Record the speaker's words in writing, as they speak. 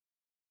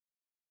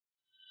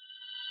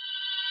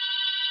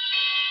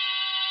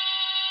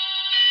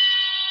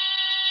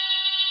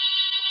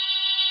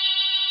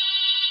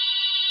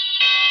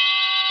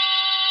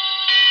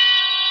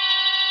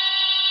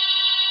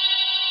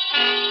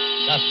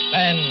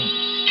Suspense.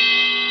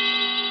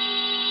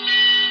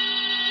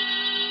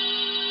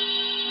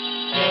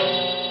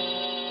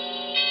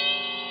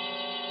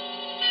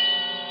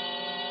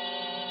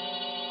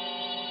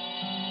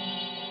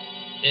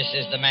 This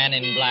is the Man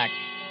in Black,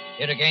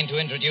 here again to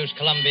introduce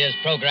Columbia's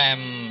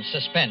program,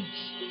 Suspense.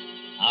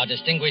 Our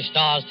distinguished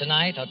stars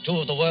tonight are two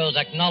of the world's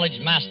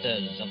acknowledged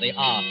masters of the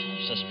art of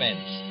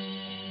suspense.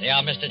 They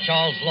are Mr.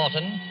 Charles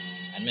Laughton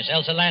and Miss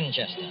Elsa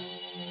Lancaster.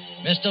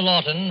 Mr.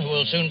 Laughton, who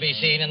will soon be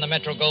seen in the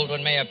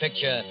Metro-Goldwyn-Mayer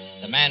picture,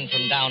 The Man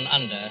from Down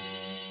Under,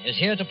 is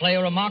here to play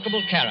a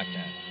remarkable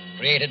character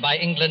created by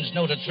England's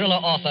noted thriller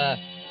author,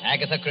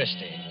 Agatha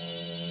Christie.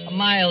 A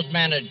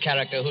mild-mannered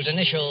character whose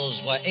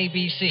initials were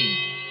ABC,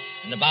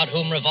 and about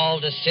whom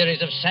revolved a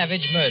series of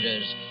savage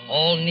murders,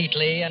 all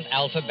neatly and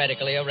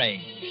alphabetically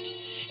arranged.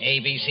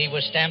 ABC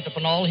was stamped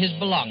upon all his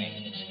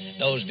belongings,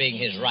 those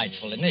being his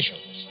rightful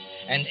initials.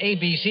 And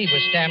ABC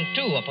was stamped,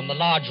 too, upon the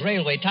large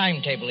railway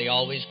timetable he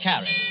always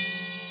carried.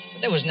 But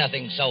there was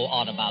nothing so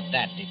odd about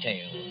that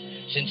detail,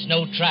 since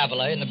no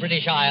traveler in the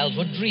British Isles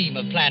would dream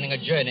of planning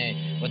a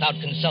journey without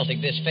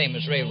consulting this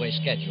famous railway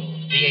schedule,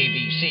 the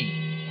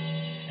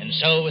ABC. And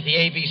so, with the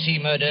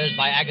ABC Murders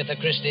by Agatha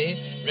Christie,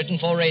 written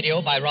for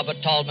radio by Robert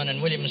Tallman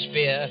and William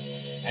Spear,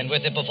 and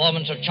with the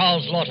performance of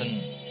Charles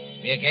Laughton,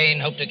 we again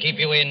hope to keep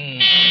you in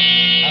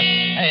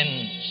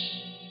suspense.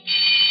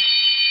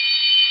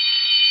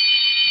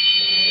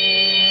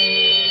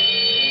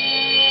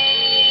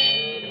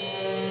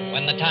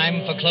 When the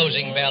time for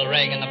closing bell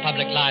rang in the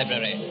public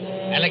library,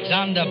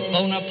 Alexander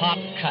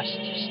Bonaparte Cust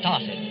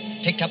started,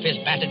 picked up his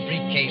battered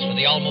briefcase with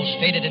the almost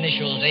faded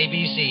initials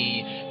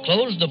ABC,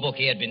 closed the book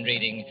he had been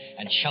reading,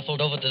 and shuffled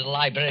over to the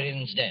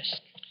librarian's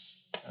desk.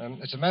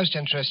 It's a most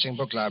interesting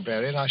book,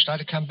 librarian. I should like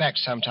to come back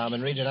sometime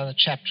and read another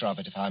chapter of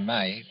it, if I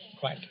may.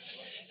 Quite.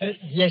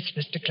 Yes,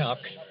 Mr. Clark.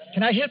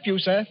 Can I help you,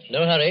 sir?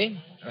 No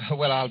hurry.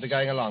 Well, I'll be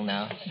going along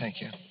now.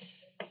 Thank you.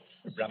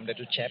 Rum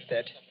little chap,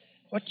 that.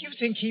 What do you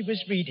think he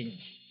was reading?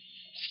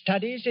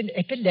 Studies in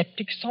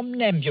epileptic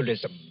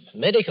somnambulism.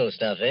 Medical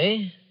stuff,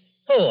 eh?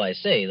 Oh, I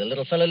say, the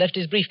little fellow left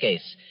his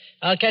briefcase.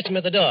 I'll catch him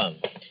at the door.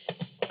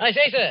 I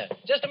say, sir,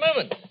 just a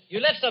moment. You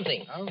left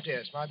something. Oh, dear,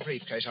 it's my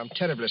briefcase. I'm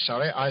terribly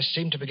sorry. I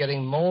seem to be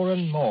getting more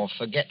and more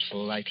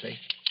forgetful lately.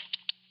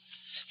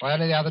 Why,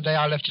 only the other day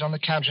I left it on the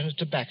counter in a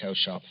tobacco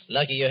shop.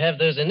 Lucky you have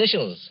those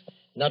initials.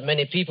 Not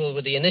many people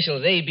with the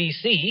initials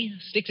ABC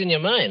sticks in your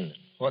mind.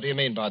 What do you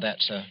mean by that,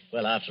 sir?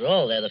 Well, after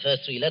all, they're the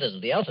first three letters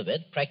of the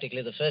alphabet.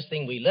 Practically the first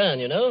thing we learn,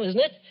 you know, isn't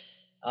it?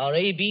 Our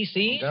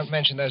ABC. Don't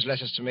mention those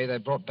letters to me.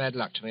 They've brought bad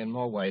luck to me in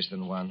more ways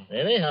than one.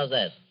 Really? How's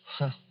that?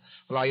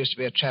 Well, I used to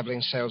be a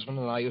travelling salesman,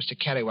 and I used to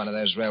carry one of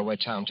those railway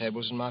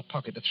timetables in my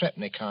pocket, the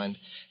threepenny kind,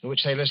 in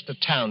which they list the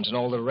towns and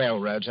all the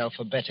railroads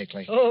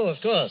alphabetically. Oh,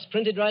 of course.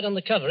 Printed right on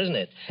the cover, isn't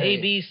it? Hey.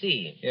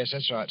 ABC. Yes,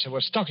 that's right, sir.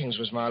 Well, stockings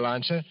was my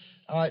line, sir.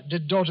 I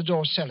did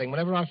door-to-door selling.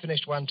 Whenever I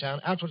finished one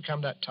town, out would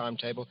come that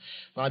timetable,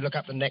 and I'd look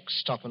up the next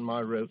stop on my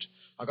route.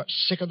 I got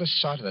sick of the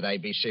sight of that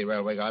ABC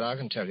railway guide, I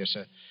can tell you,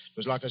 sir. It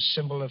was like a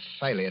symbol of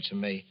failure to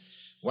me.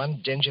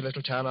 One dingy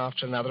little town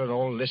after another, and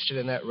all listed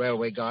in that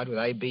railway guide with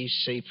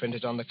ABC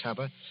printed on the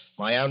cover.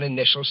 My own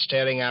initials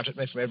staring out at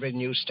me from every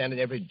newsstand and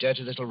every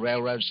dirty little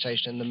railroad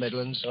station in the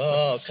Midlands.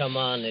 Oh, come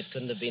on. It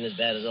couldn't have been as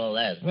bad as all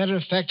that. Matter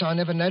of fact, I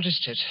never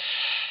noticed it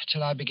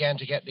till I began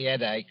to get the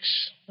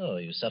headaches. Oh,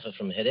 you suffer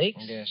from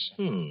headaches? Yes.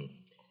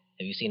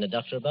 Have you seen a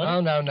doctor about it?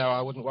 Oh, no.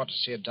 I wouldn't want to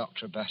see a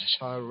doctor about it.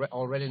 I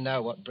already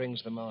know what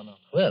brings them on.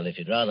 Well, if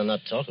you'd rather not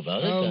talk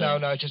about it... Oh,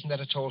 no, it isn't that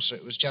at all, sir.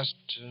 It was just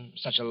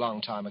such a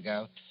long time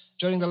ago.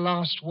 During the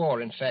last war,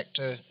 in fact,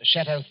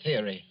 Chateau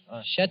Theory.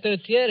 Chateau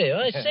Thierry?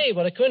 I say,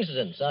 what a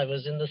coincidence. I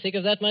was in the thick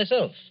of that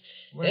myself.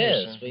 Well,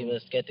 yes, we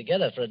must get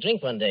together for a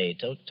drink one day,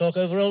 talk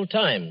over old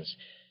times.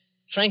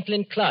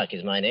 Franklin Clark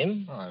is my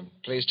name. Oh, I'm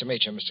pleased to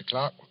meet you, Mr.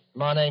 Clark.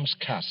 My name's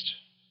Cust.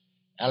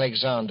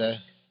 Alexander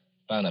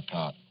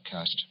Bonaparte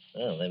Cust.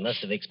 Well, they must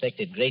have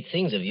expected great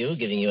things of you,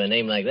 giving you a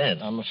name like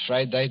that. I'm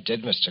afraid they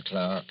did, Mr.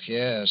 Clark,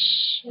 yes.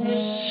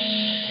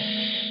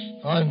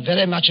 I'm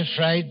very much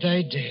afraid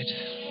they did.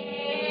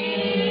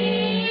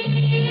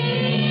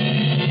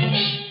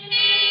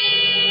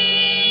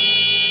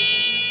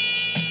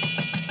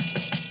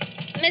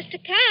 Mr.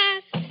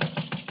 Cast.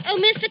 Oh,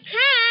 Mr.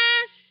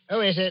 Cast.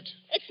 Who is it?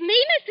 It's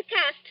me, Mr.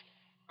 Cast.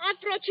 I've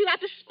brought you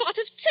up a spot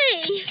of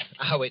tea.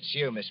 Oh, it's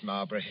you, Miss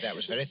Marbury. That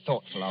was very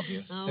thoughtful of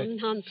you. Oh,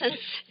 nonsense.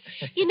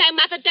 You know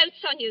Mother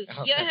dotes on you.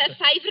 You're her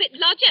favourite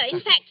lodger.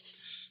 In fact,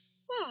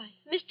 why,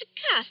 Mr.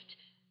 Cast,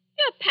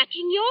 you're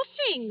packing your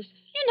things.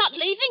 You're not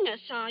leaving us,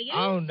 are you?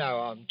 Oh, no,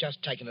 I'm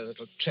just taking a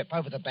little trip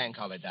over the bank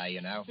holiday,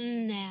 you know.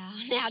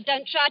 Now,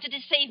 don't try to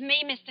deceive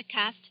me, Mr.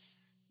 Cast.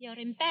 You're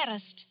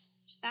embarrassed.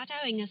 About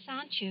owing us,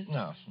 aren't you?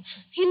 No.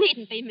 You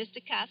needn't be,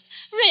 Mr. Cast.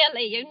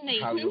 Really, you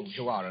needn't. Oh,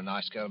 you are a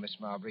nice girl, Miss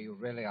Marbury. You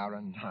really are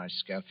a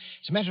nice girl.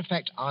 As a matter of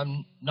fact,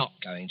 I'm not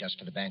going just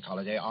for the bank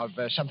holiday. I've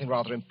something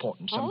rather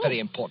important, some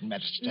very important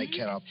matters to take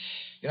care of.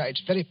 You know,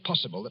 it's very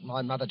possible that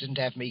my mother didn't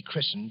have me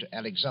christened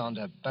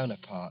Alexander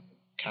Bonaparte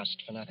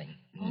Cust for nothing.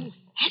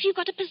 Have you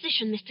got a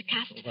position, Mr.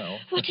 Cast? Well...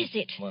 What is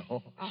it? Well...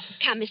 Oh,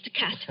 come, Mr.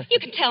 Cast. You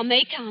can tell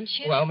me, can't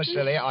you? Well, Miss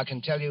Lily, I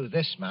can tell you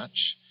this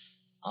much.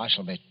 I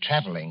shall be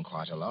travelling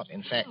quite a lot.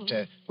 In fact,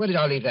 where did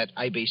I leave that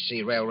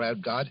ABC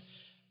Railroad guide?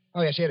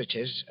 Oh, yes, here it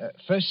is.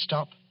 First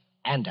stop,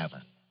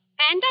 Andover.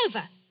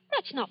 Andover?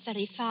 That's not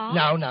very far.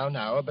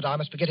 No, but I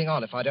must be getting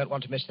on if I don't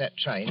want to miss that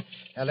train.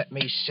 Now, let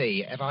me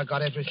see. Have I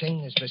got everything?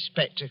 There's my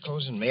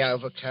spectacles and my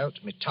overcoat,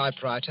 my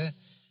typewriter,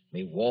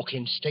 my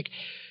walking stick.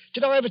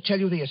 Did I ever tell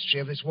you the history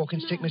of this walking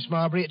stick, Miss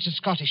Marbury? It's a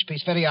Scottish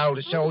piece, very old.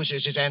 It's always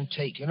it's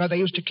antique. You know, they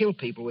used to kill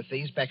people with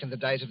these back in the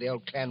days of the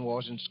old clan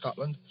wars in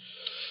Scotland.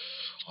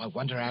 I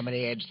wonder how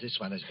many heads this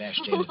one has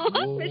bashed in.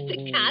 Oh,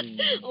 Mr. Cast.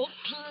 Oh,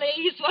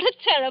 please, what a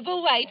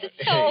terrible way to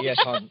talk. Yes,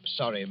 I'm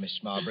sorry, Miss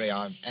Marbury.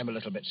 I am a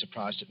little bit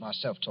surprised at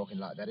myself talking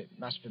like that. It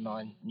must be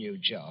my new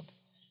job.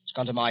 It's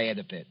gone to my head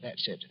a bit.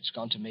 That's it. It's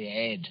gone to me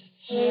head.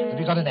 Have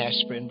you got an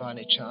aspirin by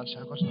any chance?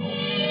 I've got an all.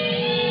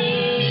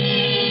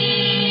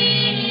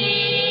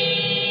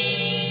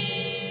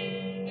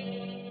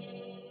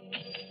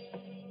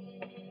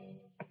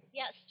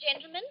 Yes,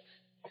 gentlemen?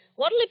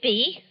 What'll it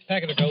be?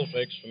 Packet of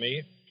goldflakes for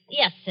me.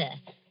 Yes, sir.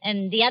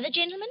 And the other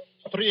gentleman?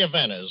 3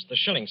 Havanas, the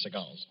shilling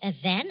cigars.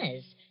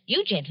 Havanas?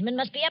 You gentlemen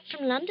must be up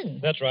from London.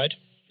 That's right.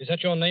 Is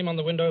that your name on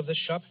the window of this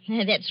shop?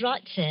 That's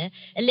right, sir.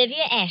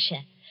 Olivia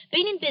Asher.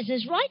 Been in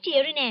business right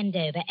here in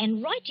Andover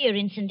and right here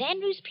in St.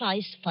 Andrew's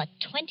Place for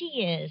 20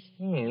 years.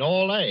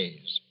 All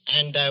A's.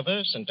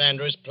 Andover, St.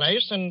 Andrew's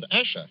Place, and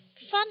Asher.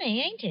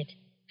 Funny, ain't it?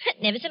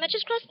 Never so much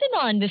as crossed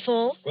my mind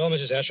before. Well,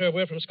 Mrs. Asher,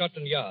 we're from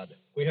Scotland Yard.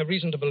 We have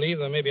reason to believe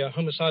there may be a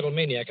homicidal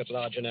maniac at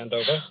large in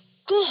Andover.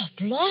 God,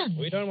 blimey.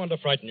 We don't want to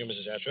frighten you,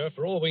 Mrs. Asher.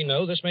 For all we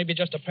know, this may be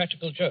just a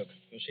practical joke.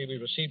 You see, we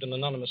received an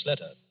anonymous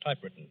letter,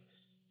 typewritten,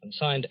 and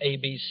signed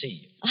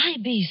ABC.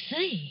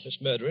 ABC? This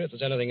murderer, if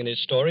there's anything in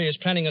his story, is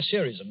planning a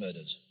series of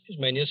murders. His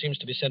mania seems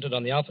to be centered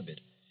on the alphabet.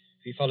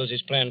 If he follows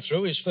his plan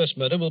through, his first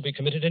murder will be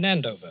committed in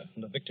Andover,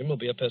 and the victim will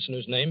be a person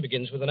whose name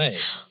begins with an A.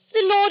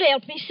 The Lord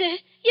help me, sir.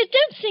 You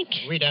don't think...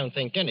 We don't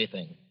think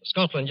anything.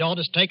 Scotland Yard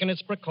has taken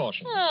its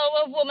precautions.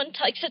 Oh, a woman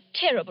takes a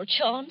terrible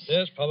chance.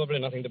 There's probably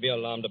nothing to be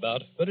alarmed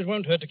about, but it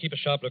won't hurt to keep a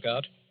sharp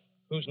lookout.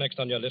 Who's next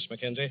on your list,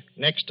 Mackenzie?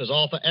 Next is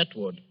Arthur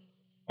Atwood.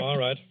 All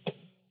right.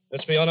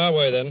 Let's be on our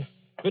way, then.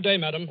 Good day,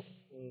 madam.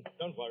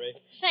 Don't worry.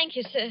 Thank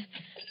you, sir.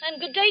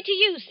 And good day to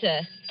you,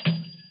 sir.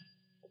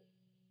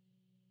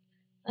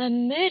 A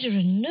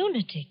murdering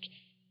lunatic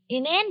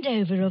in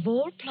Andover, of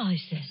all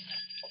places.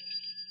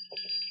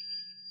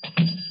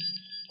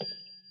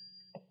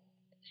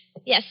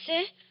 Yes,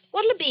 sir.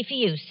 What'll it be for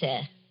you,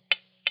 sir?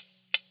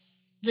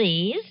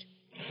 These?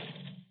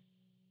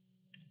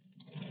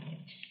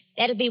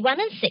 That'll be 1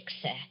 and 6,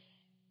 sir.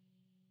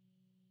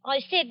 I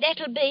said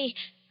that'll be...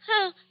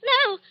 Oh,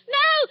 no!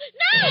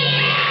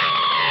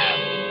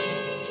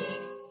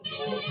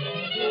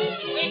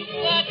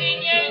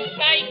 6:30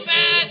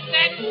 newspaper,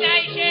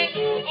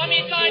 sensation,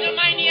 homicidal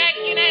maniac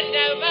in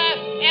Andover,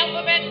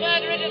 alphabet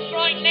murderer to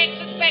strike next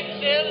at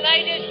Bexhill,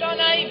 latest on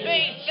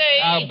ABC.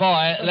 Oh,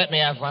 boy, let me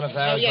have one of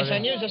those. Oh, yes,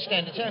 and news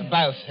standard, sir.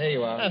 Both. Here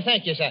you are. Oh,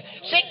 thank you, sir.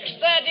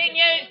 6:30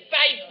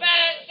 newspaper,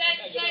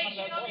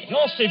 sensation.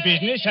 Nasty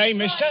business, eh,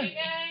 mister?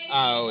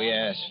 Oh,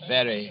 yes,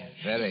 very,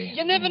 very.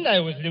 You never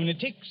know with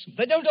lunatics.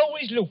 They don't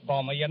always look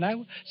bomber, you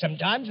know.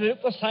 Sometimes they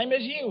look the same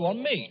as you or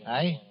me.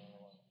 Eh?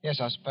 Yes,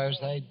 I suppose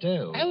they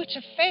do. Oh, it's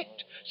a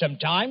fact.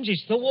 Sometimes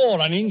it's the war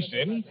unhinged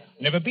them.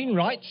 Never been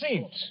right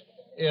since.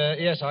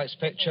 Yes, I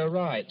expect you're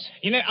right.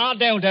 You know, I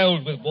don't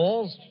hold with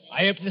wars.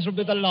 I hope this will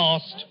be the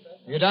last.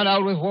 You don't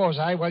hold with wars,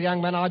 eh? Well,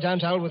 young man, I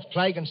don't hold with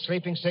plague and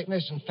sleeping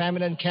sickness and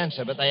famine and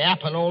cancer, but they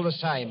happen all the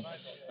same.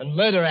 And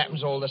murder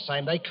happens all the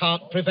same. They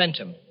can't prevent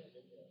them.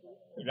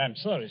 Well, I'm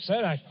sorry,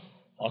 sir. I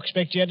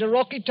expect you had a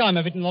rocky time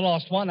of it in the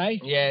last one, eh?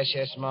 Yes,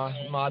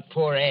 my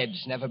poor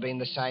head's never been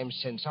the same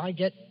since. I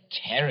get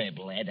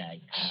terrible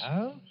headaches.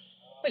 Oh?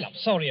 Well, I'm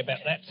sorry about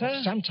that,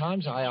 sir.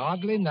 Sometimes I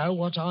hardly know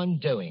what I'm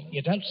doing.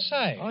 You don't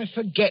say. I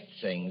forget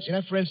things. You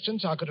know, for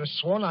instance, I could have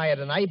sworn I had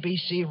an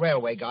ABC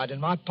railway guide in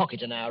my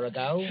pocket an hour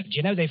ago. Do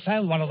you know they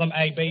found one of them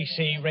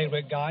ABC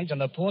railway guides on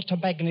the poor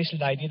tobacconist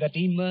lady that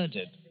he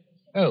murdered?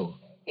 Oh.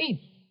 Him.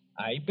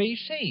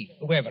 ABC,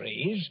 whoever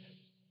he is.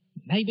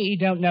 Maybe he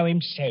don't know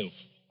himself.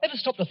 Ever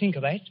stop to think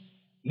of that?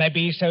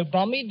 Maybe he's so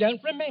bum he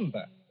don't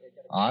remember.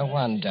 I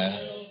wonder.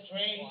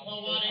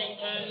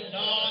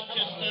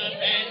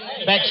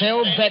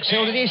 Bexhill,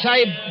 did he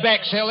say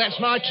Bexhill? That's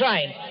my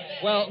train.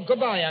 Well,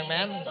 goodbye, young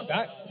man.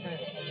 Goodbye.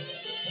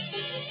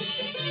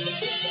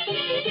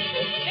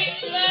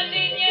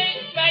 6:30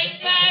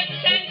 newspaper,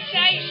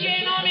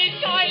 sensation,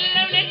 homicidal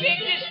lunatic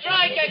to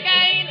strike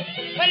again.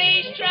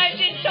 Police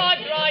tracing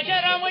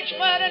typewriter on which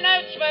murder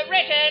notes were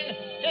written.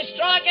 To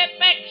strike at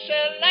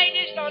Bexhill,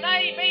 latest on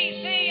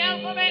ABC,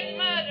 alphabet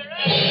murderer.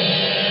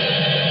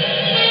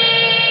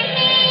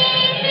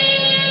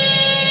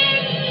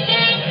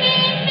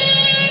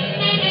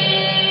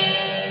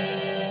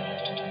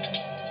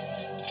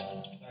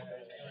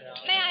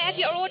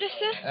 Your order,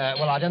 sir?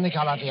 Well, I don't think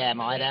I'll have the ham.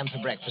 I had ham for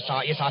breakfast.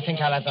 Yes, I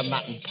think I'll have the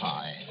mutton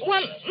pie.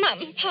 One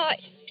mutton pie.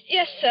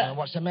 Yes, sir.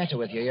 What's the matter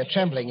with you? You're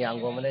trembling,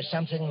 young woman. Is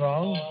something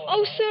wrong?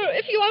 Oh, sir,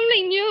 if you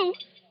only knew.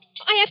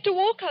 I have to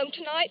walk home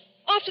tonight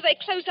after they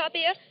close up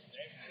here.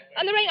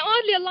 And there ain't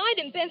hardly a light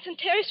in Benson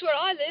Terrace where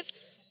I live.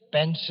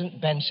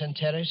 Benson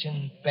Terrace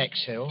in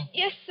Bexhill?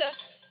 Yes, sir.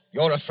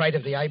 You're afraid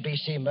of the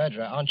ABC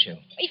murderer, aren't you?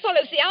 He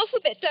follows the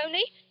alphabet, don't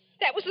he?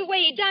 That was the way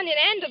he done in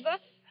Andover.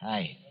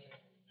 Hey,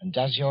 and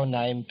does your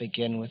name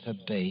begin with a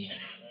B?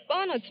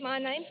 Barnard's my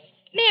name.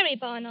 Mary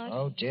Barnard.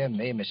 Oh, dear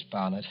me, Miss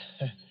Barnard.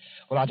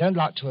 Well, I don't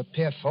like to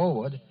appear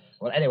forward.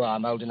 Well, anyway,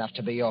 I'm old enough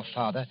to be your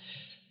father.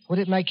 Would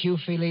it make you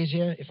feel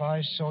easier if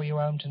I saw you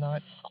home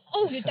tonight?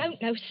 Oh, you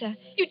don't know, sir.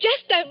 You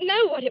just don't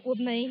know what it would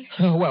mean.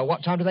 Oh, well,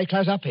 what time do they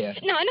close up here?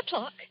 9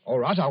 o'clock. All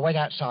right, I'll wait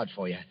outside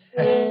for you.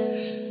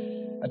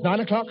 At 9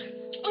 o'clock?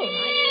 All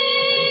right.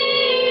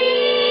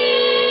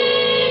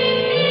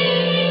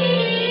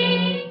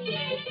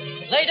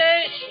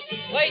 Ladies,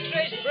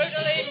 waitress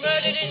brutally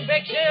murdered in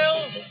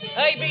Bexhill.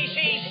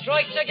 ABC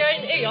strikes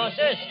again. Here you are,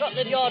 sir.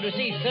 Scotland Yard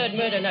receives third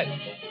murder note.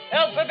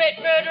 Alphabet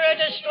murderer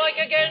to strike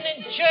again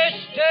in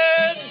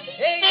Cheston.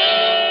 Here you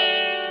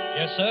are.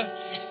 Yes, sir?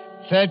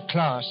 Third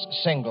class,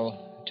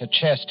 single, to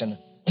Cheston.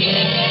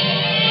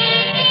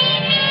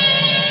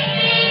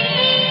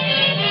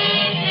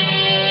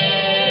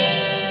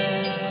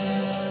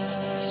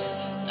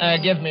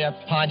 Give me a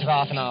pint of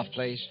half and half,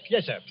 please.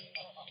 Yes, sir.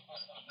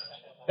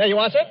 There you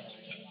are, sir.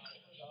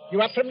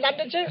 You up from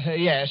London, sir?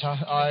 Yes,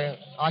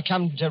 I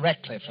come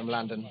directly from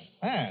London.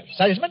 Ah,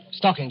 salesman?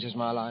 Stockings is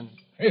my line.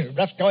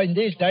 Rough going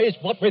these days,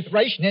 what with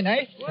rationing,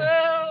 eh?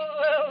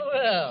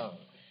 Well.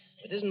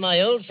 It isn't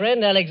my old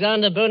friend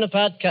Alexander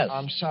Bonaparte Cuss.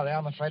 I'm sorry,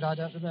 I'm afraid I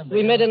don't remember.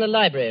 We met in the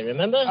library,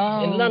 remember?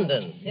 Oh. In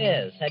London.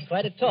 Yes, had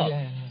quite a talk.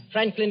 Yeah.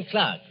 Franklin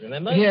Clark,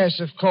 remember? Yes,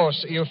 of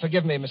course. You'll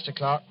forgive me, Mr.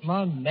 Clark.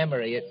 My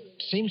memory, it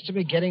seems to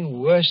be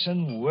getting worse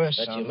and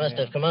worse. But you must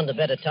have come under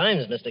better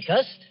times, Mr.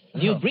 Cuss.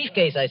 New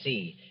briefcase, I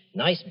see.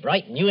 Nice,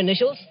 bright, new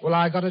initials? Well,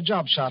 I got a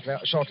job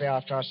shortly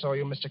after I saw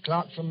you, Mr.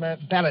 Clark, from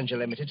Ballinger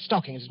Limited.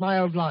 Stockings. It's my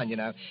old line, you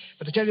know.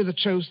 But to tell you the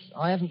truth,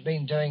 I haven't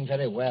been doing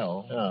very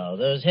well. Oh,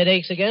 those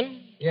headaches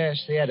again?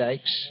 Yes, the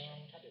headaches.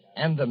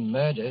 And the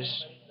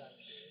murders.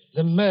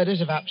 The murders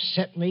have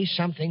upset me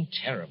something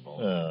terrible.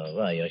 Oh,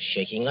 well, you're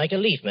shaking like a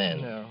leaf,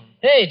 man. No.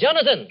 Hey,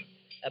 Jonathan,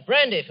 a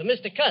brandy for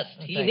Mr. Cuss.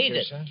 He Thank needs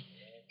you, it. sir.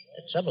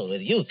 The trouble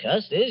with you,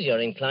 Cuss, is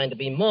you're inclined to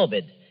be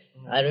morbid.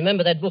 I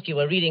remember that book you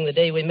were reading the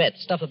day we met,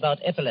 stuff about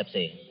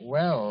epilepsy.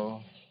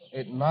 Well,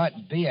 it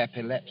might be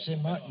epilepsy,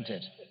 mightn't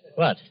it?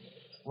 What?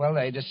 Well,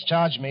 they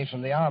discharged me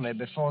from the army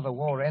before the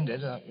war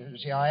ended. You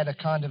see, I had a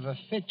kind of a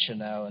fit, you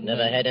know. And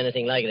Never had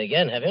anything like it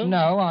again, have you?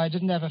 No, I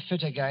didn't have a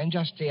fit again,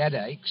 just the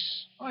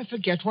headaches. I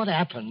forget what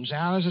happens,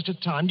 hours at a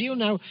time. Do you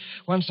know,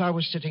 once I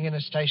was sitting in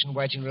a station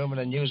waiting room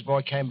and a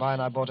newsboy came by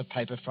and I bought a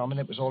paper from him,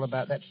 and it was all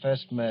about that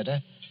first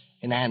murder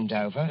in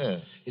Andover. Huh.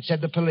 It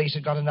said the police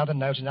had got another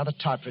note, another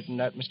typewritten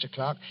note, Mr.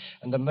 Clark,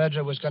 and the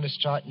murderer was going to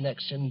strike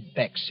next in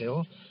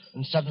Bexhill.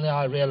 And suddenly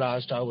I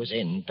realized I was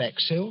in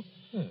Bexhill.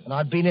 And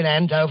I'd been in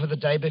Andover the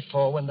day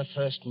before when the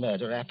first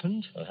murder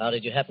happened. Well, how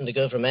did you happen to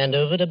go from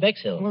Andover to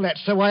Bexhill? Well,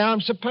 that's the way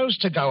I'm supposed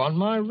to go on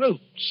my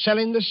route,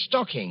 selling the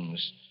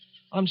stockings.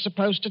 I'm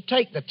supposed to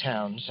take the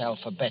towns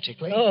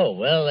alphabetically. Oh,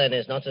 well, then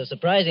it's not so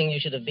surprising you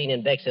should have been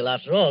in Bexhill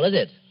after all, is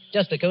it?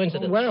 Just a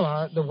coincidence.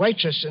 Well, the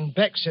waitress in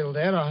Bexhill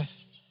there, I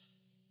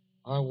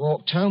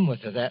walked home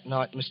with her that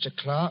night, Mr.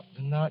 Clark,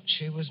 the night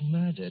she was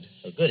murdered.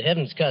 Oh, good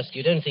heavens, Cuss,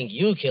 you don't think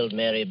you killed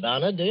Mary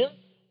Barnard, do you?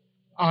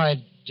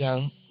 I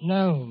don't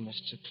know,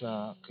 Mr.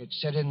 Clark. It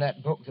said in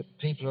that book that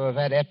people who have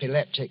had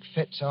epileptic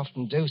fits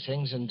often do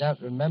things and don't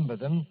remember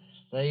them.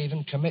 They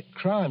even commit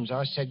crimes.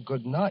 I said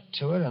good night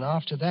to her, and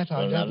after that,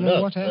 I don't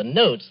know what happened. The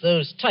notes,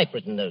 those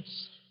typewritten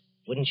notes.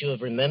 Wouldn't you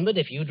have remembered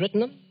if you'd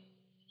written them?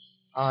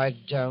 I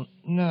don't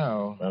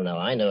know. Well, now,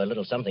 I know a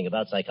little something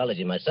about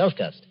psychology myself,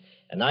 Cuss.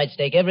 And I'd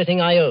stake everything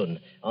I own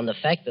on the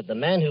fact that the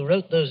man who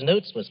wrote those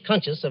notes was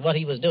conscious of what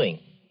he was doing.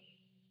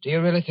 Do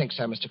you really think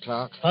so, Mr.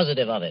 Clark?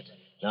 Positive of it.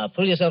 Now,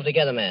 pull yourself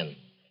together, man.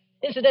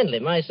 Incidentally,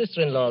 my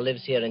sister-in-law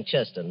lives here in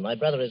Cheston. My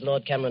brother is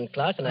Lord Cameron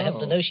Clark, and I happen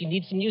to know she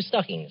needs some new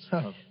stockings.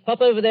 Oh.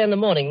 Pop over there in the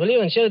morning, will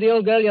you, and show the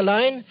old girl your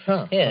line?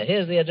 Huh.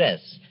 Here's the address.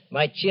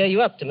 Might cheer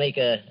you up to make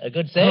a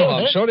good sale.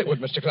 I'm huh? sure it would,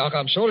 Mr. Clark.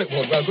 I'm sure it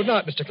would. Well, good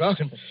night, Mr. Clark,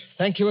 and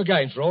thank you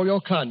again for all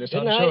your kindness. Good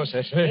I'm night. sure,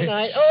 sir. Good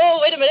night. Oh,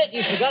 wait a minute.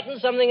 You've forgotten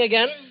something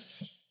again.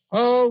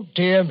 Oh,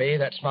 dear me,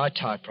 that's my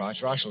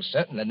typewriter. I shall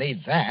certainly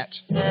need that.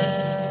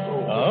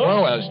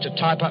 Oh? Well, it's to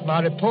type up my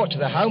report to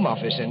the Home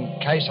Office in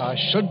case I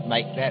should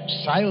make that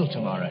sale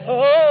tomorrow.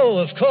 Oh,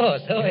 of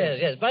course. Oh,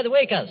 yes. By the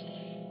way, Cuss,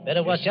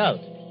 better watch out.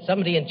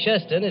 Somebody in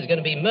Cheston is going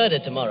to be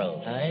murdered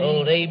tomorrow. Aye.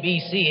 Old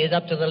ABC is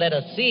up to the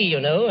letter C, you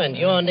know, and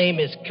your name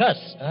is Cuss.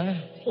 Huh?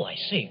 Oh, I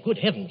say, good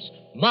heavens.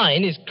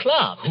 Mine is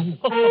Clark.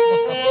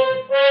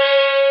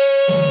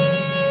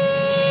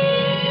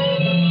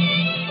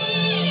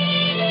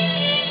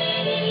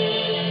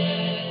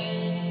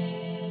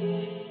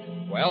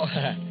 Well,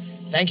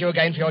 thank you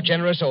again for your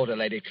generous order,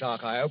 Lady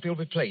Clark. I hope you'll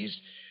be pleased.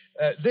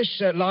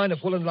 This line of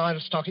woolen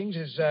lined stockings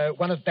is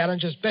one of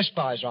Ballinger's best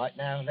buys right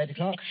now, Lady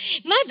Clark.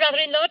 My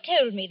brother-in-law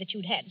told me that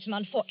you'd had some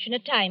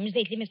unfortunate times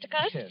lately, Mr.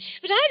 Cust. Yes.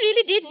 But I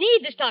really did need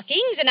the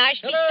stockings, and I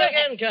should be Hello so...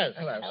 again, Cuz.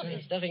 Hello, I'll sir.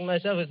 be stuffing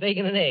myself with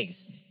bacon and eggs.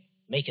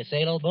 Make a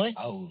sale, old boy?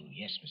 Oh,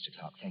 yes, Mr.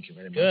 Clark. Thank you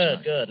very much.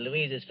 Good, good.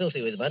 Louise is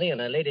filthy with money,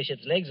 and her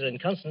ladyship's legs are in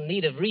constant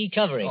need of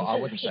recovering. Oh, I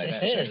wouldn't say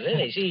that, Yes, sir.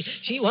 really.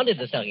 She wanted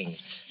the stockings.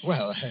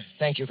 Well,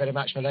 thank you very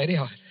much, my lady.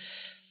 I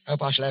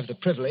hope I shall have the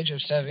privilege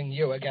of serving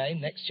you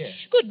again next year.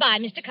 Goodbye,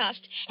 Mr.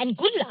 Cust, and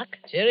good luck.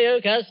 Cheerio,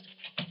 Cuz.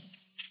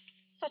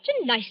 Such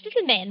a nice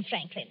little man,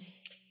 Franklin.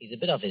 He's a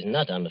bit off his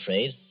nut, I'm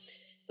afraid.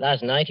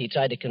 Last night he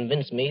tried to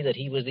convince me that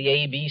he was the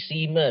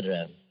ABC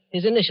murderer.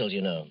 His initials,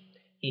 you know.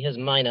 He has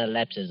minor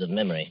lapses of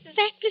memory.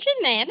 That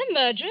little man a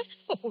murderer?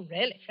 Oh,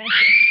 really,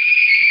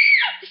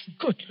 Franklin?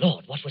 Good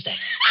Lord, what was that?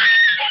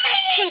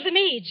 Well, the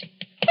maids.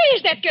 Where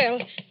is that girl?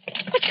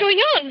 What's going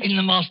on? In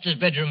the master's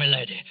bedroom, my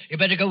lady. You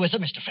better go with her,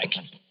 Mr.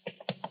 Franklin.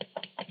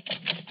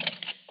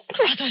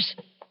 Brothers,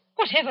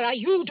 whatever are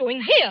you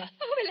doing here?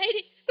 Oh, my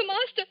lady, the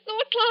master,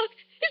 Lord Clark,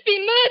 is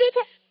being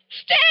murdered.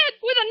 Stabbed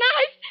with a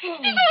knife.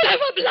 He's all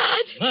over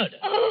blood. Murder?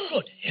 Oh.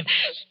 Good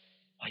heavens.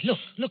 Why,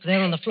 look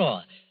there on the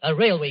floor. A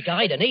railway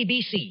guide, an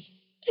ABC.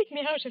 Take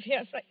me out of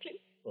here, Franklin.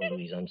 Oh,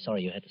 Louise, I'm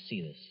sorry you had to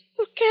see this.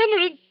 Oh,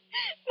 Cameron.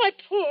 My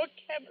poor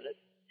Cameron.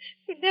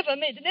 Who never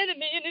made an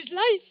enemy in his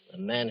life. The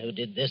man who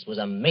did this was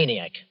a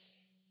maniac.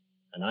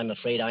 And I'm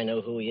afraid I know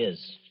who he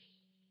is.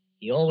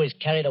 He always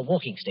carried a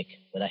walking stick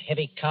with a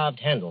heavy carved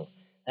handle.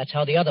 That's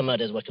how the other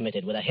murders were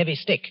committed, with a heavy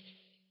stick.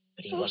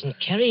 But he wasn't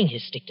carrying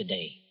his stick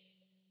today.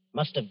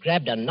 Must have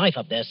grabbed a knife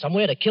up there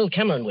somewhere to kill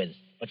Cameron with.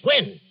 But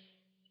when?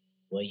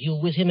 Were you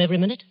with him every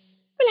minute?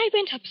 Well, I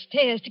went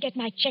upstairs to get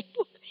my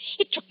checkbook.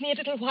 It took me a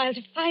little while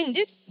to find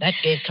it. That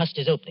gave Cust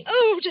his opening.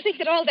 Oh, to think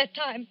that all that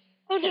time.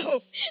 Oh,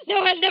 no.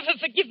 No, I'll never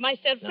forgive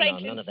myself, No,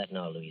 Franklin. none of that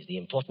now, Louise. The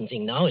important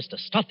thing now is to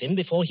stop him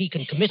before he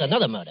can commit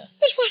another murder.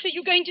 But what are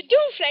you going to do,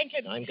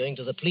 Franklin? I'm going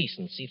to the police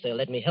and see if they'll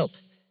let me help.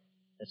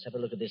 Let's have a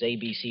look at this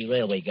ABC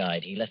railway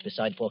guide he left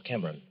beside Fort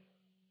Cameron.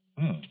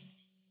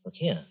 Look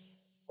here.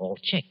 All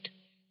checked.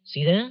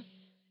 See there?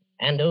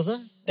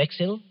 Andover,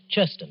 Bexhill,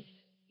 Churston.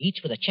 Each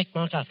with a check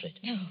mark after it.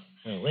 No.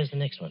 Oh, where's the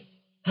next one?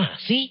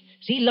 See?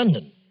 See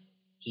London.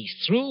 He's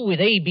through with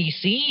ABC,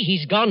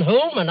 he's gone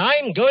home, and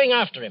I'm going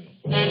after him.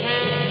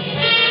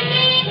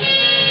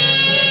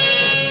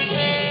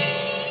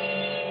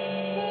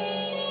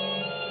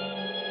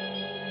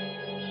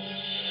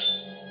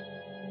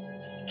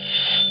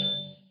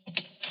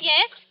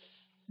 Yes?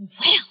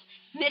 Well,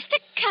 Mr.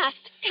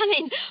 Cust, come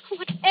in.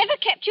 Whatever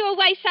kept you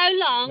away so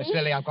long? Miss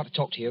Lily, I've got to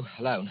talk to you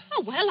alone.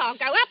 Oh, well, I'll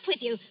go up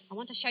with you. I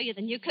want to show you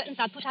the new curtains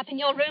I put up in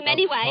your room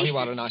anyway. Oh, you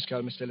are a nice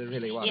girl, Miss Lily,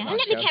 really. You are Yeah, a nice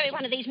let me girl. carry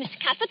one of these, Mr.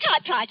 Cust, the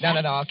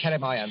typewriter. No, I'll carry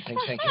my own things,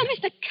 thank Oh, you.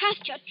 Mr.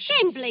 Cust, you're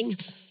trembling.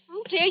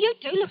 Oh, dear, you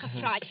do look a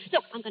fright.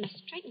 Look, I'm going to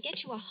straight and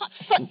get you a hot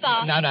foot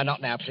bath. No,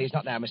 not now, please.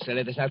 Not now, Miss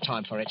Lily. There's no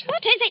time for it.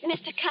 What is it,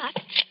 Mr.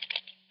 Cust?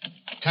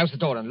 Close the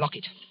door and lock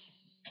it.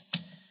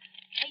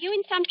 Are you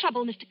in some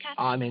trouble, Mr. Cust?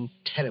 I'm in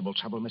terrible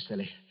trouble, Miss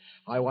Lily.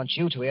 I want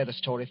you to hear the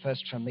story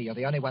first from me. You're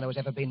the only one who has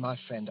ever been my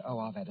friend. Oh,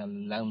 I've had a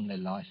lonely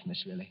life,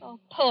 Miss Lily. Oh,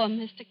 poor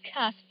Mr.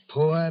 Cust.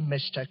 Poor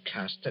Mr.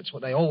 Cust. That's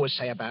what they always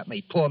say about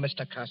me. Poor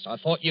Mr. Cust. I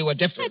thought you were Oh,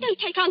 different. don't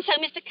take on so,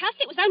 Mr. Cust.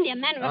 It was only a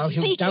manner Oh, of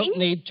speaking. you don't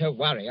need to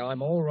worry.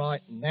 I'm all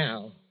right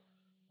now.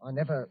 I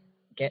never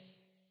get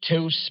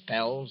 2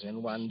 spells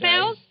in one day.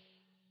 Spells?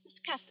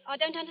 Mr. Cust, I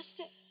don't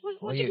understand. What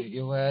Well, do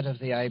you heard of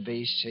the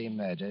ABC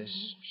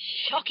murders?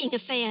 Shocking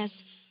affairs.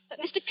 But,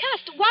 Mr.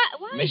 Cust, why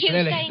are Miss you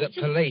Lily, saying...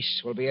 the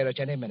police will be here at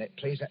any minute.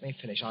 Please let me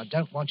finish. I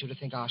don't want you to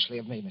think harshly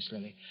of me, Miss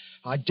Lily.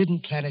 I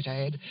didn't plan it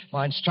ahead.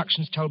 My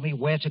instructions told me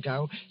where to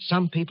go.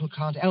 Some people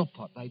can't help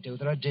what they do.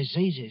 There are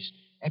diseases.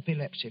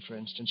 Epilepsy, for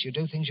instance. You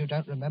do things you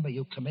don't remember.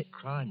 You commit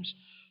crimes.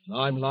 And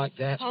I'm like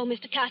that. Oh,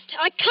 Mr. Cust,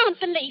 I can't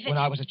believe it. When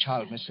I was a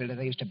child, Miss Lily,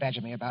 they used to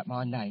badger me about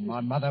my name.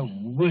 My mother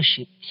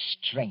worshipped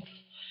strength.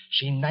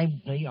 She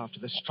named me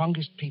after the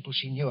strongest people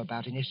she knew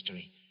about in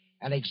history.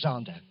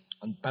 Alexander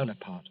and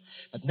Bonaparte.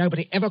 But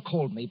nobody ever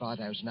called me by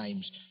those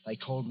names. They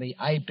called me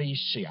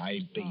ABC.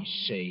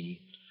 ABC.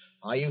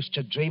 I used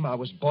to dream I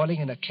was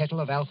boiling in a kettle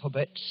of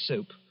alphabet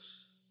soup.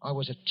 I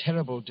was a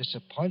terrible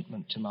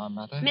disappointment to my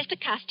mother. Mr.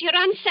 Cust, you're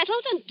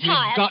unsettled and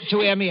tired. You've got to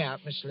hear me out,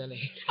 Miss Lily.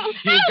 Oh,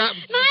 You've got...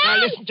 my Now, arm!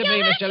 listen to me,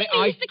 You're Miss Lily.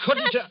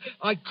 hurting me, Mr.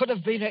 I could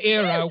have been a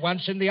hero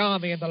once in the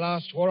army in the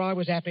last war. I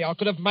was happy. I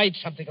could have made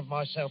something of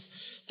myself.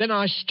 Then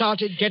I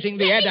started getting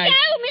the Let me headache.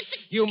 go, Mr.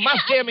 You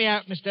must hear me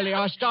out, Miss Lily.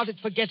 I started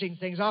forgetting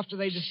things after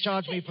they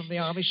discharged me from the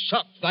army.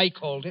 Shock, they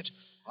called it.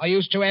 I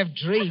used to have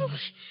dreams.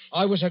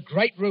 I was a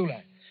great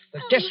ruler.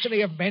 The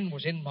destiny of men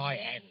was in my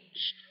hands.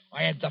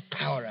 I had the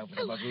power over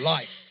them of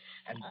life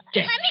and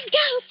death. Let me go.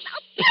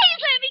 Oh, please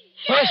let me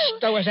go.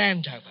 First, there was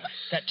Andover,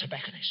 that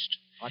tobacconist.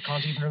 I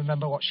can't even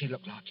remember what she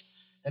looked like.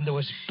 Then there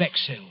was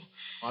Bexhill.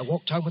 I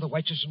walked home with a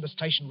waitress from the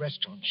station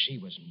restaurant. She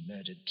was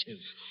murdered, too.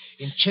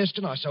 In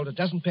Cheston, I sold a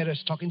dozen pair of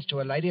stockings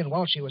to a lady, and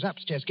while she was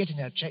upstairs getting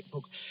her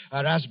checkbook,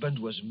 her husband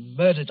was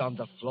murdered on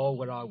the floor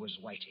where I was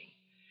waiting.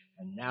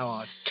 And now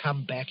I've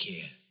come back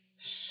here.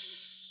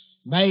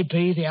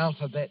 Maybe the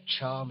alphabet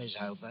charm is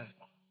over.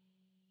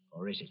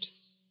 Or is it?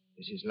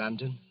 This is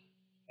London.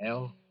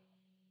 L.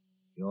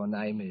 Your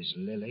name is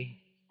Lily.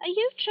 Are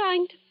you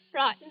trying to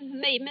frighten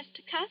me,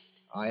 Mr. Cust?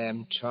 I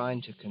am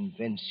trying to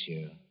convince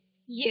you.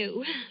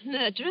 You,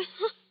 murderer?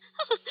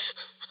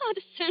 I'd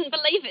as soon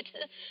believe it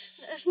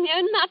as my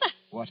own mother.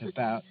 What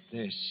about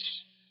this?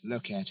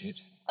 Look at it.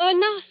 Oh,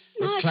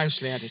 no. Look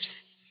closely at it.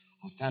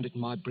 I found it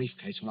in my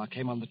briefcase when I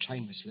came on the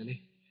train, Miss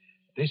Lily.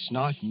 This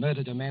knife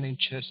murdered a man in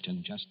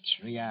Churston just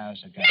 3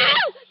 hours ago.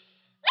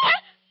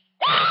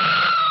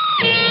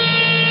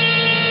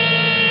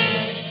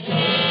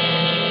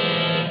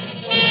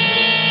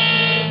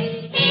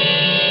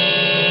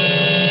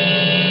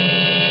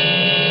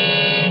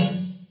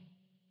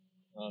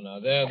 Oh, now,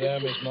 there,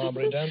 Miss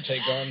Marbury. Don't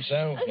take on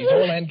so. He's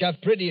all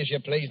handcuffed pretty as you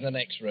please in the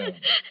next room.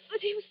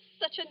 But he was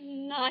such a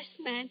nice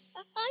man.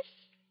 I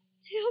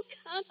still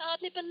can't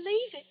hardly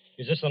believe it.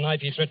 Is this the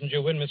knife he threatened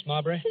you with, Miss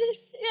Marbury?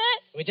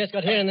 Yes. We just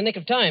got here in the nick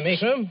of time, eh,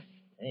 Croom?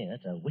 Hey,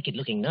 that's a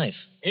wicked-looking knife.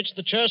 It's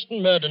the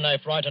Churston murder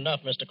knife right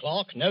enough, Mr.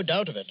 Clark. No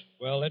doubt of it.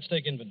 Well, let's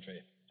take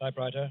inventory.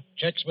 Typewriter.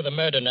 Checks with the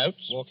murder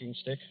notes. Walking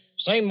stick.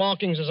 Same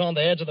markings as on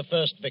the heads of the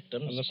first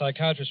victims. And the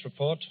psychiatrist's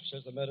report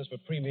says the murders were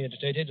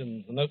premeditated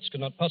and the notes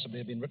could not possibly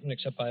have been written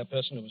except by a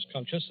person who was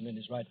conscious and in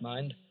his right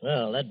mind.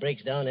 Well, that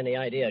breaks down any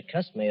idea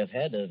Cust may have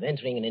had of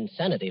entering an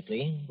insanity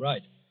plea.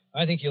 Right.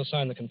 I think he'll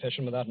sign the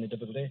confession without any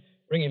difficulty.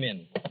 Bring him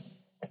in.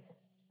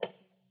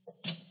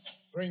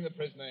 Bring the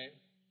prisoner in.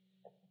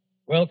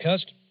 Well,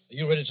 Cust, are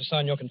you ready to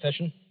sign your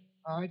confession?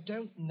 I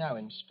don't know,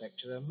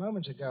 Inspector. A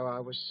moment ago I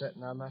was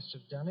certain I must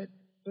have done it.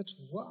 But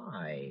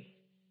why?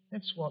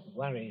 That's what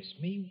worries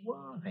me.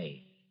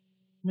 Why?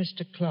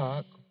 Mr.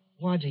 Clark,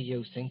 why do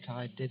you think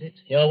I did it?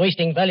 You're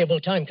wasting valuable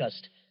time,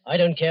 Cust. I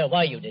don't care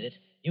why you did it.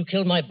 You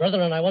killed my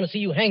brother, and I want to see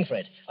you hang for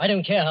it. I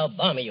don't care how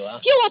balmy you are.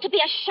 You ought to be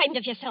ashamed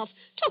of yourself,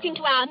 talking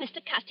to our Mr.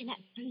 Cust in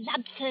that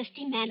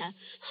bloodthirsty manner.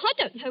 I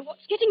don't know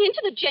what's getting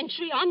into the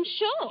gentry, I'm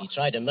sure. He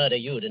tried to murder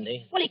you, didn't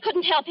he? Well, he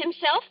couldn't help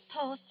himself,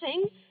 poor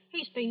thing.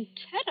 He's been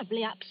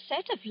terribly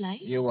upset of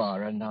late. You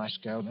are a nice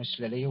girl, Miss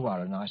Lily. You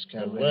are a nice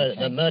girl. Really,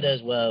 The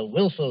murders were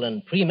willful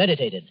and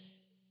premeditated.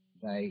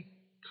 They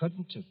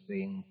couldn't have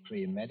been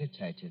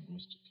premeditated,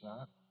 Mr.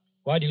 Clark.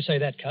 Why do you say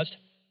that, Cust?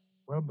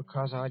 Well,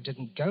 because I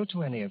didn't go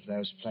to any of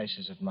those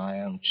places of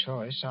my own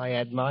choice. I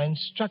had my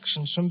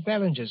instructions from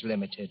Bellinger's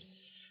Limited.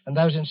 And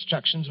those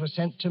instructions were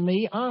sent to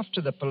me after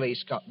the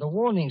police got the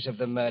warnings of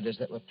the murders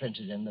that were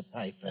printed in the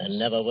papers. There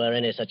never were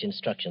any such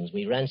instructions.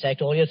 We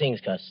ransacked all your things,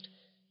 Cust.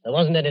 There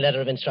wasn't any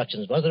letter of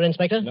instructions, was there,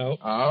 Inspector? No.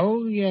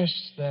 Oh, yes,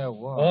 there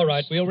was. All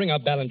right, we'll ring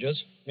up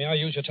Ballinger's. May I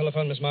use your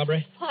telephone, Miss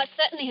Marbury? Oh,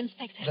 certainly,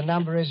 Inspector. The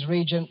number is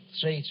Regent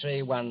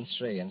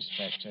 3313,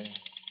 Inspector.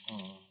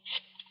 Oh.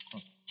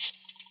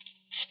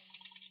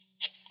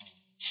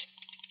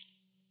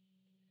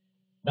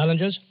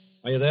 Ballinger's,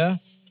 are you there?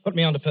 Put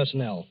me on to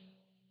personnel.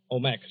 Oh,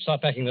 Mac,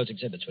 start packing those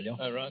exhibits, will you?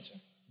 Oh, right,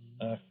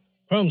 sir.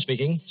 Crome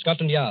speaking,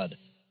 Scotland Yard.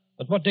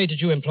 At what date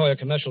did you employ a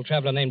commercial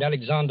traveler named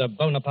Alexander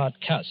Bonaparte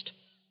Cust?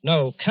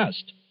 No,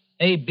 Cust.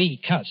 A.B.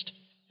 Cust.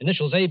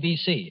 Initials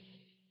A.B.C.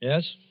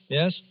 Yes?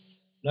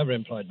 Never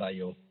employed by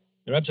you.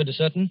 You're absolutely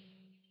certain?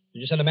 Did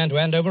you send a man to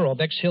Andover or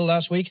Bexhill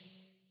last week?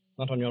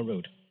 Not on your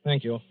route.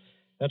 Thank you.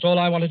 That's all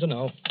I wanted to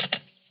know.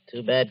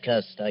 Too bad,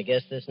 Cust. I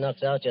guess this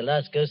knocks out your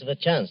last ghost of a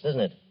chance, doesn't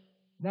it?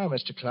 No,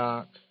 Mr.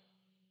 Clark.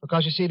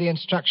 Because, you see, the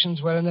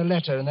instructions were in a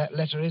letter, and that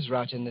letter is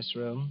right in this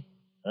room.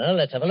 Well,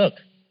 let's have a look.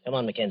 Come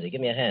on, Mackenzie.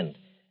 Give me a hand.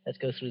 Let's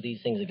go through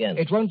these things again.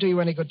 It won't do you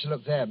any good to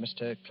look there,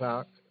 Mr.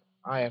 Clark.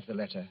 I have the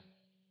letter.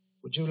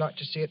 Would you like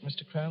to see it,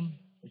 Mr. Crome?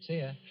 It's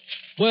here.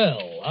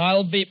 Well,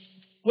 I'll be...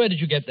 Where did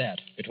you get that?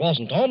 It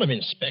wasn't on him,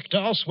 Inspector.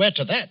 I'll swear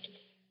to that.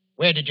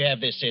 Where did you have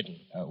this hidden?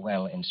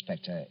 Well,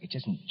 Inspector, it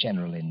isn't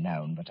generally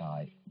known, but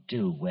I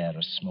do wear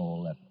a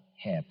small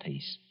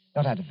hairpiece.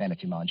 Not out of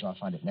vanity, mind you. I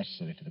find it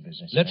necessary for the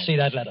business. Let's see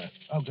that letter.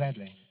 Oh,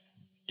 gladly.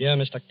 Dear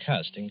Mr.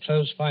 Cust,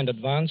 enclosed find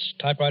advance.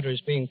 Typewriter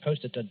is being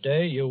posted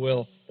today. You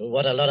will...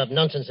 What a lot of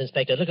nonsense,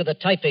 Inspector. Look at the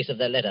typeface of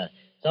that letter.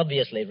 It's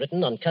obviously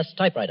written on Cust's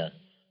typewriter.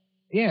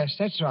 Yes,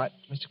 that's right,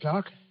 Mr.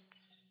 Clark.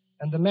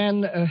 And the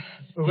man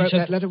who wrote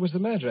that letter was the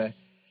murderer.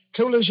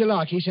 Cool as you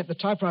like, he sent the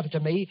typewriter to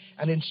me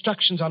and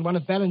instructions on one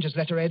of Ballinger's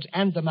letterheads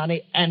and the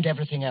money and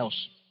everything else.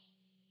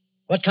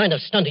 What kind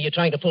of stunt are you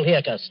trying to pull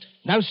here, Cust?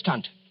 No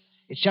stunt.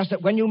 It's just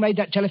that when you made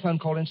that telephone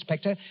call,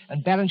 Inspector,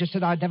 and Ballinger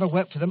said I'd never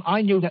worked for them,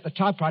 I knew that the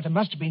typewriter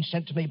must have been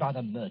sent to me by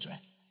the murderer.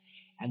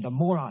 And the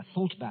more I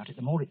thought about it,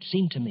 the more it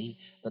seemed to me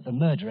that the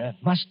murderer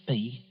must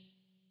be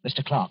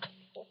Mr. Clark.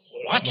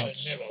 What?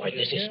 Why,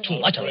 this is too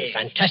utterly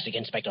fantastic,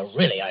 Inspector.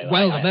 Really,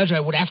 Well, the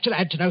murderer would have to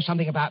had to know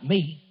something about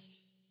me.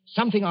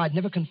 Something I'd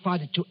never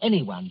confided to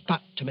anyone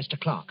but to Mr.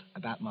 Clark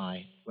about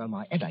my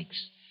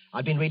headaches.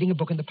 I'd been reading a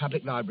book in the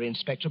public library,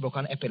 Inspector, a book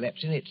on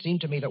epilepsy, and it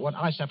seemed to me that what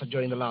I suffered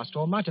during the last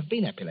war might have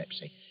been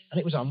epilepsy. And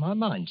it was on my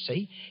mind,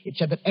 see? It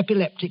said that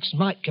epileptics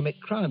might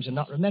commit crimes and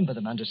not remember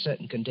them under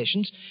certain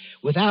conditions.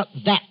 Without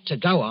that to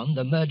go on,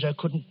 the murderer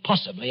couldn't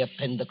possibly have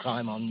pinned the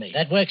crime on me.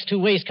 That works two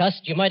ways,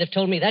 Cust. You might have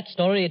told me that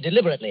story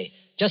deliberately,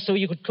 just so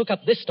you could cook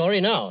up this story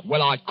now.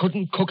 Well, I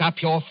couldn't cook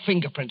up your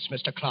fingerprints,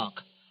 Mr. Clark.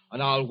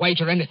 And I'll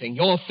wager anything.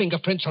 Your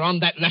fingerprints are on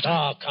that letter.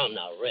 Oh, come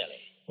now,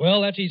 really.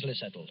 Well, that's easily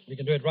settled. We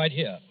can do it right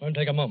here. Won't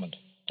take a moment.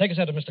 Take a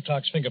set of Mr.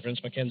 Clark's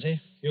fingerprints, Mackenzie.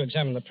 You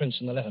examine the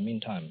prints in the letter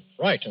meantime.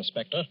 Right,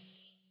 Inspector.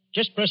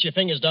 Just press your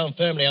fingers down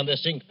firmly on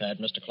this ink pad,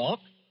 Mr. Clark.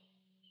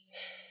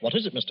 What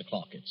is it, Mr.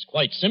 Clark? It's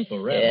quite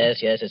simple, really.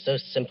 Yes, it's so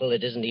simple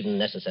it isn't even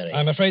necessary.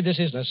 I'm afraid this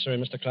is necessary,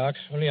 Mr. Clark.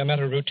 Only a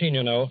matter of routine,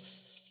 you know.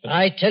 But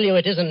I tell you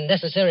it isn't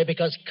necessary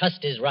because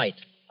Cust is right.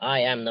 I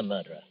am the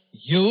murderer.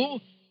 You?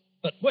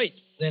 But wait,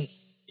 then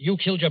you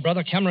killed your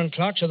brother Cameron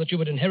Clark so that you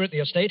would inherit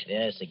the estate?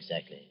 Yes,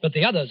 exactly. But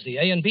the others, the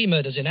A and B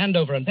murders in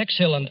Andover and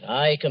Bexhill and...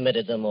 I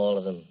committed them, all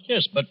of them.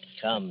 Yes, but...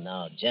 Come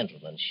now,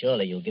 gentlemen,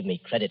 surely you'll give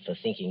me credit for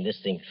thinking this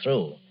thing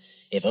through.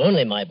 If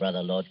only my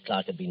brother Lord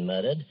Clark had been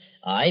murdered,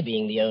 I,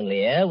 being the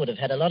only heir, would have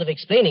had a lot of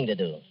explaining to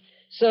do.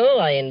 So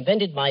I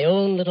invented my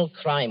own little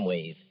crime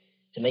wave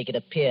to make it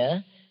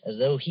appear as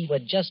though he were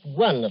just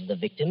one of the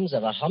victims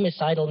of a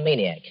homicidal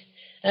maniac.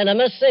 And I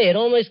must say, it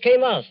almost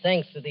came off,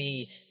 thanks to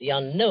the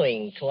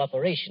unknowing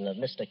cooperation of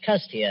Mr.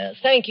 Cust here.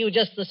 Thank you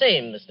just the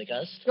same, Mr.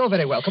 Cust. You're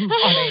very welcome.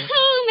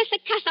 Oh, Mr.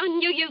 Cuss, I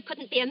knew you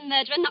couldn't be a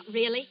murderer, not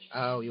really.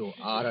 Oh, you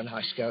are a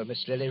nice girl,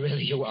 Miss Lily.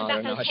 Really, you are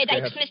About a nice those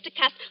headaches, girl. Mr.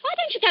 Cuss, why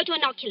don't you go to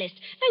an oculist?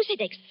 Those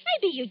headaches,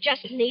 maybe you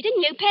just need a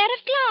new pair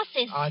of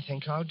glasses. I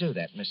think I'll do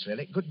that, Miss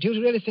Lily. Good. Do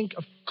you really think...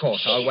 Of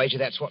course, I'll wager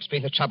that's what's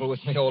been the trouble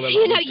with me all along.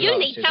 You know, you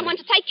need someone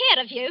to take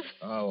care of you.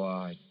 Oh,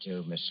 I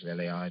do, Miss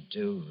Lily. I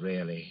do,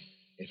 really.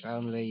 If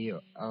only you...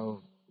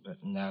 Oh, but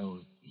no,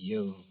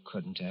 you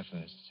couldn't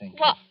ever think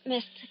What,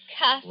 Mr.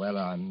 Cuss? Well,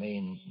 I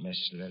mean,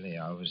 Miss Lily,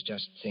 I was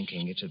just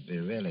thinking it would be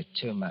really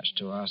too much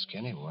to ask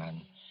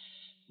anyone.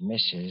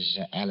 Mrs.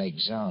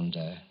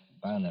 Alexander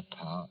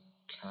Bonaparte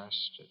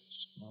Cust.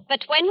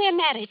 But when we're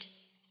married,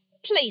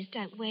 please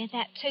don't wear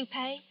that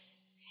toupee.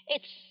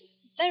 It's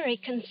very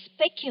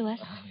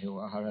conspicuous. Oh, you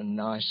are a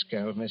nice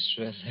girl, Miss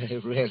Lily.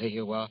 Really,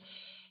 you are.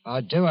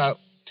 I do hope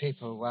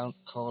people won't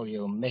call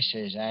you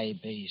Mrs.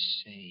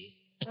 ABC.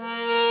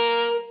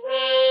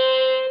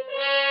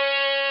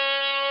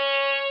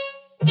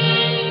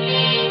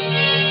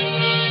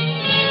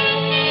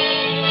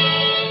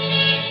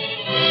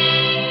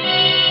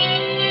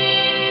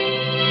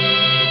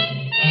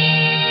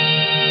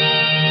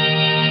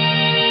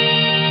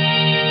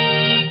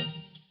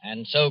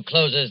 And so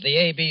closes the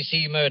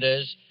ABC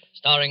Murders,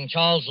 starring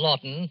Charles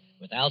Laughton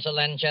with Elsa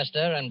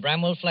Lancaster and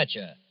Bramwell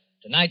Fletcher.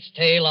 Tonight's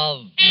tale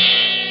of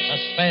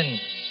Suspense.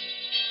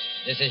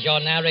 This is your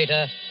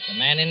narrator, the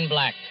Man in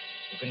Black,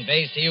 who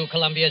conveys to you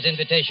Columbia's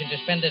invitation to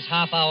spend this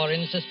half hour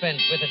in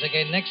suspense with us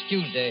again next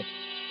Tuesday,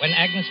 when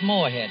Agnes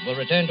Moorehead will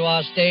return to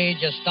our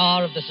stage as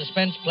star of the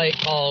suspense play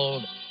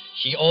called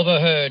She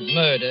Overheard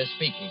Murder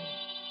Speaking.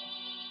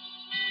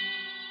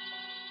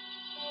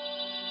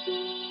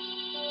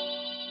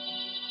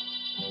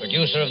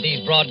 Producer of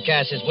these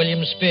broadcasts is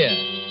William Spear,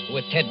 who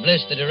with Ted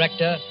Bliss, the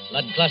director,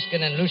 Lud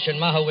Gluskin and Lucian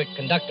Mahowick,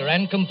 conductor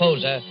and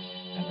composer,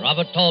 and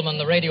Robert Tallman,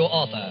 the radio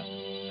author,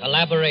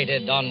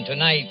 collaborated on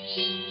tonight's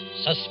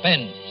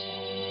Suspense.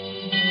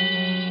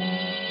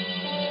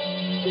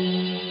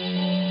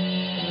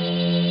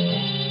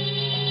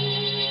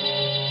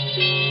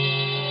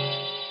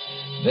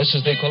 This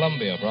is the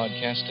Columbia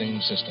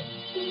Broadcasting System.